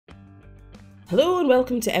Hello and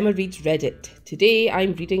welcome to Emma Reads Reddit. Today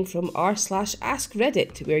I'm reading from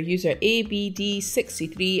r/AskReddit, where user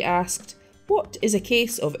ABD63 asked, "What is a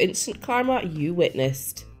case of instant karma you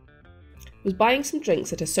witnessed?" I was buying some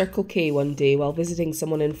drinks at a Circle K one day while visiting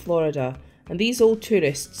someone in Florida, and these old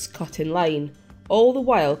tourists cut in line, all the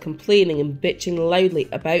while complaining and bitching loudly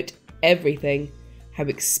about everything. How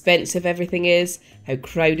expensive everything is, how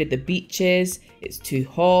crowded the beach is, it's too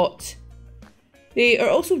hot. They are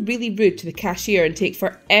also really rude to the cashier and take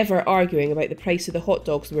forever arguing about the price of the hot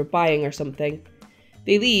dogs they were buying or something.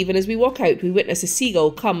 They leave, and as we walk out we witness a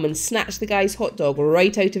seagull come and snatch the guy's hot dog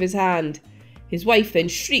right out of his hand. His wife then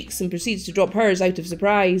shrieks and proceeds to drop hers out of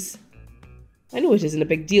surprise. I know it isn't a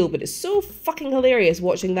big deal, but it's so fucking hilarious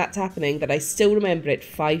watching that happening that I still remember it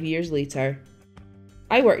 5 years later.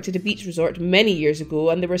 I worked at a beach resort many years ago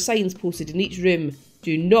and there were signs posted in each room,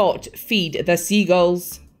 "Do not feed the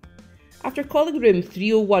seagulls." After calling room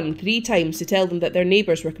 301 3 times to tell them that their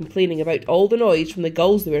neighbours were complaining about all the noise from the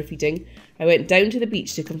gulls they were feeding, I went down to the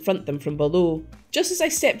beach to confront them from below. Just as I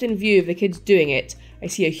stepped in view of the kids doing it, I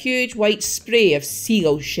see a huge white spray of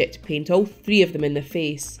seagull shit paint all 3 of them in the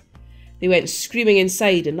face. They went screaming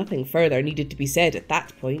inside and nothing further needed to be said at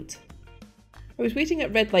that point. I was waiting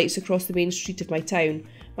at red lights across the main street of my town.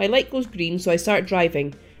 My light goes green, so I start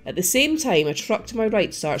driving. At the same time, a truck to my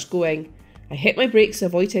right starts going. I hit my brakes to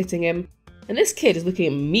avoid hitting him, and this kid is looking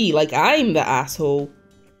at me like I'm the asshole.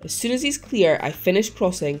 As soon as he's clear, I finish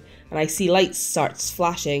crossing and I see lights starts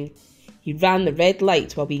flashing. He ran the red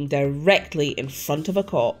light while being directly in front of a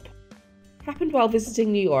cop. Happened while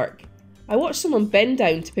visiting New York. I watched someone bend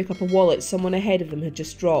down to pick up a wallet someone ahead of them had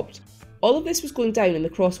just dropped. All of this was going down in the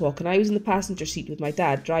crosswalk and I was in the passenger seat with my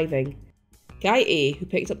dad driving. Guy A, who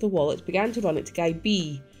picked up the wallet, began to run it to Guy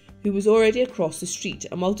B, who was already across the street,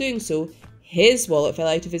 and while doing so, his wallet fell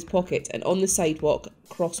out of his pocket and on the sidewalk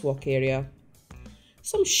crosswalk area.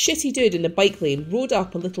 Some shitty dude in the bike lane rode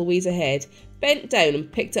up a little ways ahead, bent down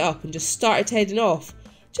and picked it up and just started heading off.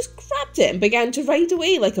 Just grabbed it and began to ride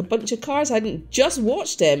away like a bunch of cars hadn't just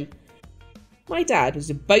watched him. My dad was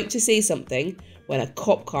about to say something when a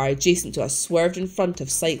cop car adjacent to us swerved in front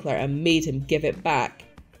of Cycler and made him give it back.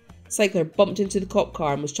 Cycler bumped into the cop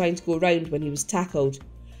car and was trying to go round when he was tackled.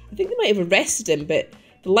 I think they might have arrested him, but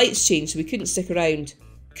the lights changed so we couldn't stick around.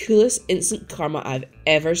 Coolest instant karma I've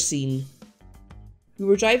ever seen. We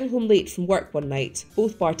were driving home late from work one night,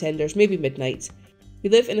 both bartenders, maybe midnight.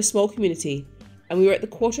 We live in a small community, and we were at the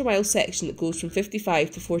quarter-mile section that goes from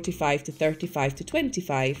 55 to 45 to 35 to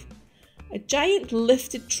 25. A giant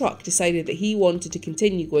lifted truck decided that he wanted to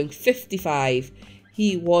continue going 55.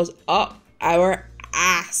 He was up our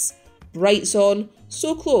ass. Brights on,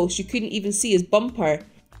 so close you couldn't even see his bumper.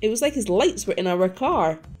 It was like his lights were in our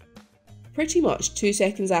car. Pretty much 2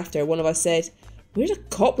 seconds after, one of us said, "Where's a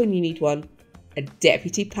cop when you need one?" A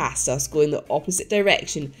deputy passed us going the opposite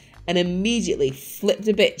direction and immediately flipped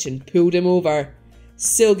a bitch and pulled him over.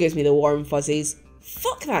 Still gives me the warm fuzzies.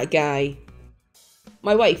 Fuck that guy.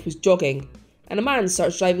 My wife was jogging and a man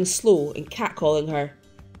starts driving slow and catcalling her.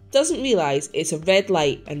 Doesn't realise it's a red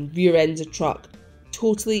light and rear ends a truck,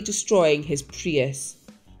 totally destroying his Prius.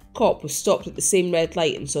 Cop was stopped at the same red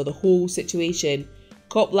light and saw the whole situation.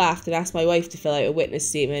 Cop laughed and asked my wife to fill out a witness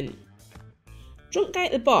statement. Drunk guy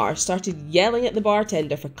at the bar started yelling at the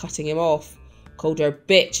bartender for cutting him off, called her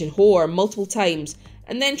bitch and whore multiple times,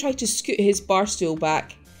 and then tried to scoot his bar stool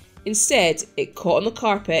back. Instead, it caught on the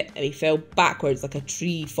carpet and he fell backwards like a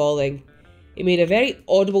tree falling. It made a very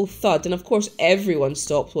audible thud and of course everyone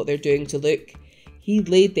stopped what they're doing to look. He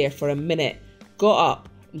laid there for a minute, got up,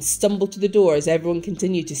 and stumbled to the door as everyone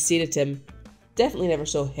continued to stare at him. Definitely never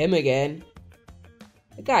saw him again.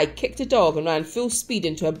 A guy kicked a dog and ran full speed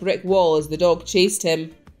into a brick wall as the dog chased him.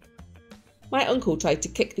 My uncle tried to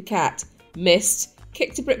kick the cat, missed,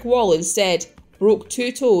 kicked a brick wall instead, broke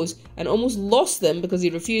 2 toes and almost lost them because he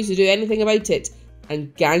refused to do anything about it,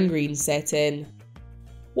 and gangrene set in.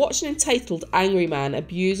 Watched an entitled angry man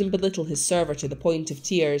abuse and belittle his server to the point of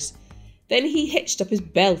tears. Then he hitched up his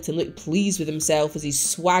belt and looked pleased with himself as he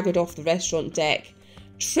swaggered off the restaurant deck,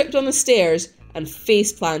 tripped on the stairs and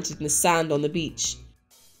face planted in the sand on the beach.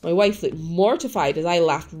 My wife looked mortified as I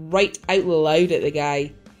laughed right out loud at the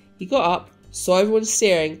guy. He got up, saw everyone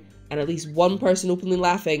staring and at least one person openly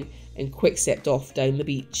laughing and quick stepped off down the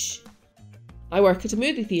beach. I work at a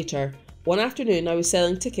movie theatre. One afternoon I was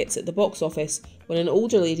selling tickets at the box office when an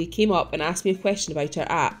older lady came up and asked me a question about her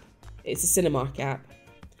app. It's a Cinemark app.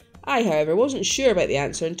 I, however, wasn't sure about the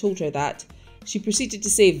answer and told her that. She proceeded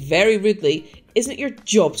to say very rudely, "Isn't it your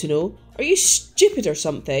job to know? Are you stupid or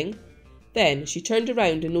something?" Then she turned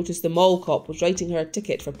around and noticed the mall cop was writing her a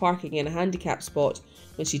ticket for parking in a handicap spot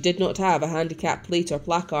when she did not have a handicap plate or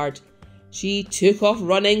placard. She took off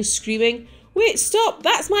running, screaming, "Wait, stop,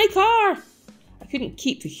 that's my car!" I couldn't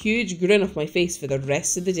keep the huge grin off my face for the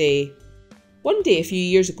rest of the day. One day a few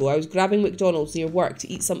years ago, I was grabbing McDonald's near work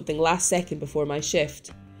to eat something last second before my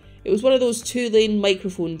shift. It was one of those 2-lane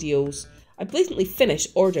microphone deals. I blatantly finished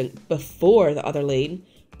ordering before the other lane,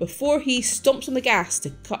 before he stomps on the gas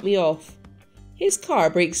to cut me off. His car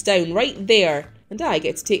breaks down right there, and I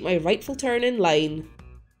get to take my rightful turn in line.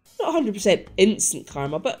 Not 100% instant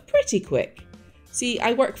karma, but pretty quick. See,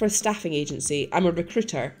 I work for a staffing agency. I'm a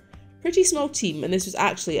recruiter. Pretty small team, and this was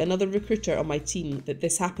actually another recruiter on my team that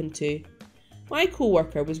this happened to. My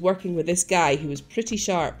co-worker was working with this guy who was pretty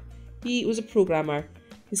sharp. He was a programmer.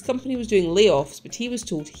 His company was doing layoffs, but he was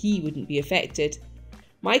told he wouldn't be affected.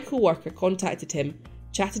 My co-worker contacted him,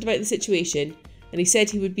 chatted about the situation, and he said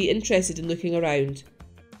he would be interested in looking around.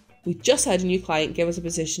 We just had a new client give us a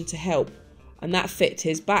position to help, and that fit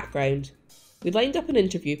his background. We lined up an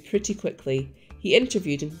interview pretty quickly. He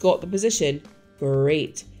interviewed and got the position.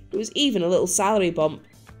 Great. It was even a little salary bump.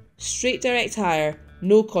 Straight direct hire,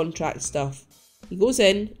 no contract stuff. He goes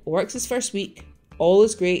in, works his first week, all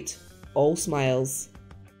is great, all smiles.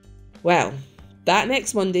 Well, that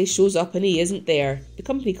next Monday shows up and he isn't there. The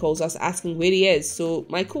company calls us asking where he is, so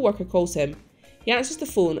my co-worker calls him. He answers the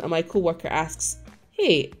phone and my co-worker asks,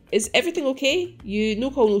 "Hey, is everything okay? You no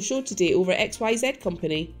call no show today over XYZ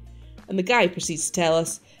company." And the guy proceeds to tell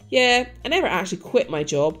us, "Yeah, I never actually quit my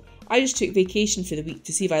job. I just took vacation for the week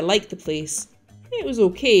to see if I liked the place. It was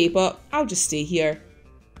okay, but I'll just stay here."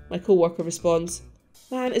 My co-worker responds,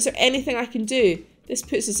 "Man, is there anything I can do? This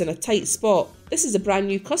puts us in a tight spot. This is a brand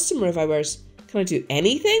new customer of ours. Can I do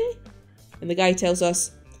anything?" And the guy tells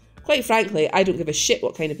us, "Quite frankly, I don't give a shit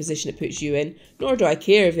what kind of position it puts you in, nor do I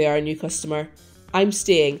care if they are a new customer. I'm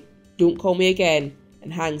staying. Don't call me again,"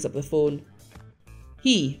 and hangs up the phone.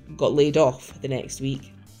 He got laid off the next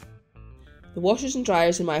week. The washers and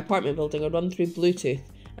dryers in my apartment building are run through Bluetooth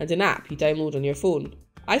and an app you download on your phone.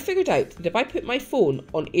 I figured out that if I put my phone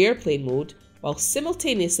on airplane mode while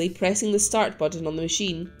simultaneously pressing the start button on the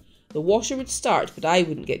machine, the washer would start but I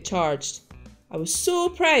wouldn't get charged. I was so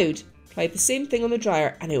proud. Tried the same thing on the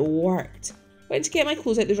dryer and it worked. Went to get my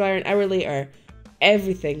clothes out the dryer an hour later.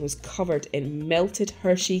 Everything was covered in melted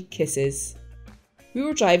Hershey kisses. We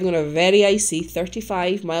were driving on a very icy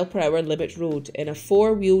 35-mile-per-hour limit road in a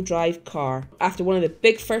 4-wheel drive car after one of the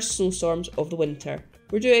big first snowstorms of the winter.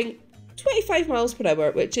 We're doing 25 miles per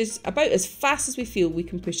hour, which is about as fast as we feel we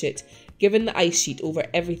can push it, given the ice sheet over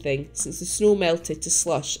everything since the snow melted to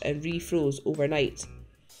slush and refroze overnight.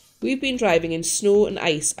 We've been driving in snow and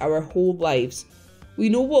ice our whole lives. We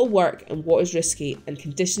know what will work and what is risky, and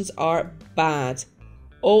conditions are bad.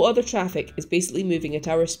 All other traffic is basically moving at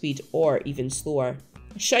our speed or even slower.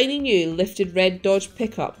 A shiny new lifted red Dodge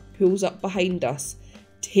pickup pulls up behind us,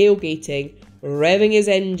 tailgating, revving his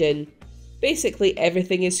engine. Basically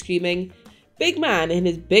everything is screaming, "Big man in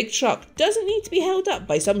his big truck doesn't need to be held up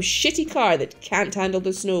by some shitty car that can't handle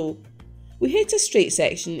the snow." We hit a straight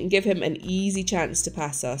section and give him an easy chance to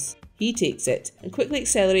pass us. He takes it and quickly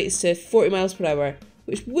accelerates to 40 miles per hour,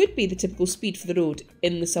 which would be the typical speed for the road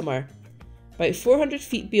in the summer. About 400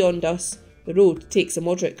 feet beyond us, the road takes a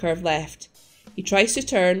moderate curve left. He tries to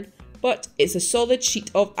turn, but it's a solid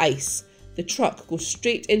sheet of ice. The truck goes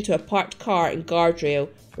straight into a parked car and guardrail,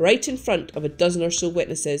 right in front of a dozen or so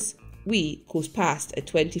witnesses. We coast past at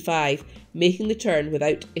 25, making the turn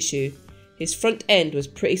without issue. His front end was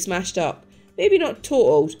pretty smashed up. Maybe not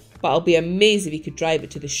totaled, but I'll be amazed if he could drive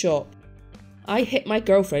it to the shop. I hit my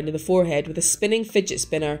girlfriend in the forehead with a spinning fidget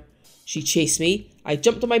spinner. She chased me, I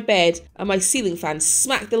jumped on my bed, and my ceiling fan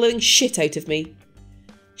smacked the living shit out of me.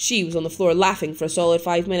 She was on the floor laughing for a solid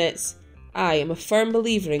 5 minutes. I am a firm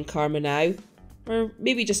believer in karma now. Or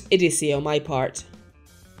maybe just idiocy on my part.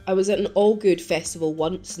 I was at an all-good festival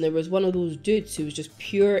once and there was one of those dudes who was just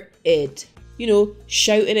pure id. You know,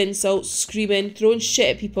 shouting insults, screaming, throwing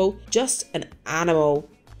shit at people. Just an animal.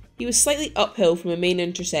 He was slightly uphill from a main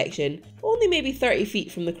intersection, only maybe 30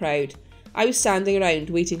 feet from the crowd. I was standing around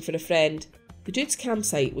waiting for a friend. The dude's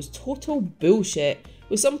campsite was total bullshit,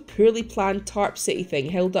 with some poorly planned tarp city thing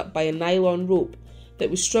held up by a nylon rope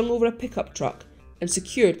that was strung over a pickup truck and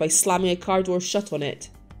secured by slamming a car door shut on it.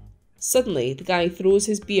 Suddenly, the guy throws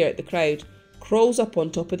his beer at the crowd, crawls up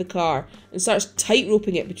on top of the car and starts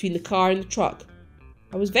tight-roping it between the car and the truck.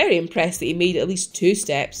 I was very impressed that he made at least 2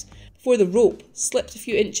 steps before the rope slipped a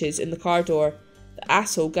few inches in the car door. The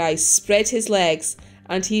asshole guy spread his legs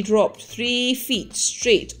and he dropped 3 feet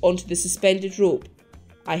straight onto the suspended rope.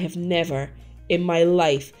 I have never, in my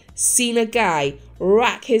life, seen a guy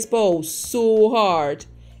rack his balls so hard.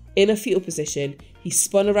 In a fetal position, he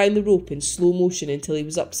spun around the rope in slow motion until he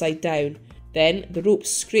was upside down. Then the rope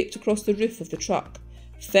scraped across the roof of the truck,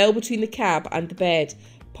 fell between the cab and the bed,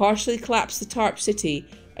 partially collapsed the tarp city,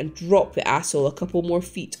 and dropped the asshole a couple more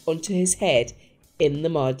feet onto his head in the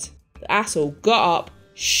mud. The asshole got up,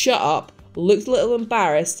 shut up, looked a little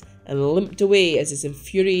embarrassed, and limped away as his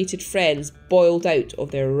infuriated friends boiled out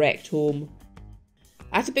of their wrecked home.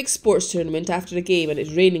 At a big sports tournament after a game and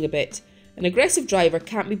it's raining a bit, an aggressive driver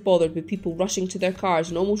can't be bothered with people rushing to their cars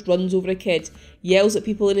and almost runs over a kid, yells at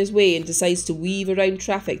people in his way and decides to weave around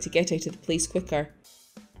traffic to get out of the place quicker.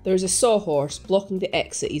 There is a sawhorse blocking the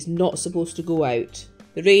exit he's not supposed to go out.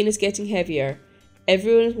 The rain is getting heavier.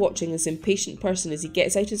 Everyone is watching this impatient person as he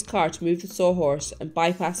gets out his car to move the sawhorse and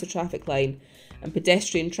bypass the traffic line and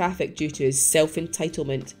pedestrian traffic due to his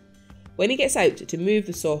self-entitlement. When he gets out to move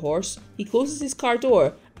the sawhorse, he closes his car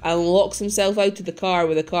door and locks himself out of the car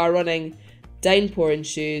with the car running. Downpour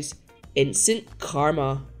ensues. Instant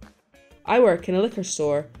karma. I work in a liquor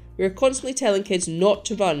store. We are constantly telling kids not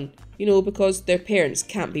to run, because their parents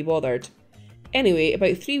can't be bothered. Anyway,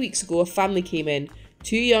 about 3 weeks ago, a family came in.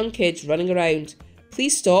 2 young kids running around.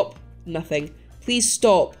 Please stop. Nothing. Please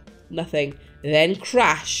stop. Nothing. Then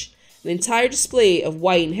crash. An entire display of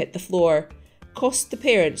wine hit the floor. Cost the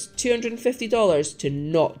parents $250 to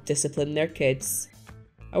not discipline their kids.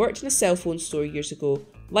 I worked in a cell phone store years ago.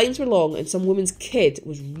 Lines were long and some woman's kid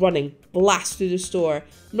was running blast through the store,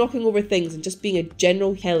 knocking over things and just being a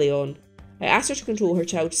general hellion. I asked her to control her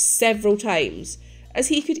child several times, as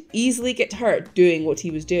he could easily get hurt doing what he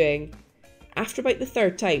was doing. After about the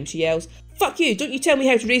 3rd time, she yells, "Fuck you, don't you tell me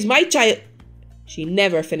how to raise my child!" She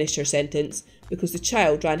never finished her sentence because the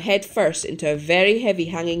child ran head first into a very heavy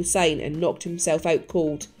hanging sign and knocked himself out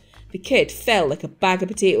cold. The kid fell like a bag of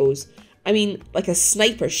potatoes. I mean, like a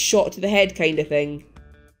sniper shot to the head kind of thing.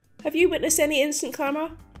 Have you witnessed any instant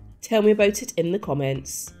karma? Tell me about it in the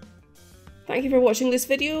comments. Thank you for watching this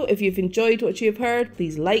video. If you've enjoyed what you have heard,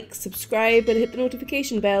 please like, subscribe and hit the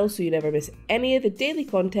notification bell so you never miss any of the daily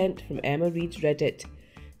content from Emma Reads Reddit.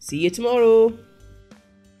 See you tomorrow!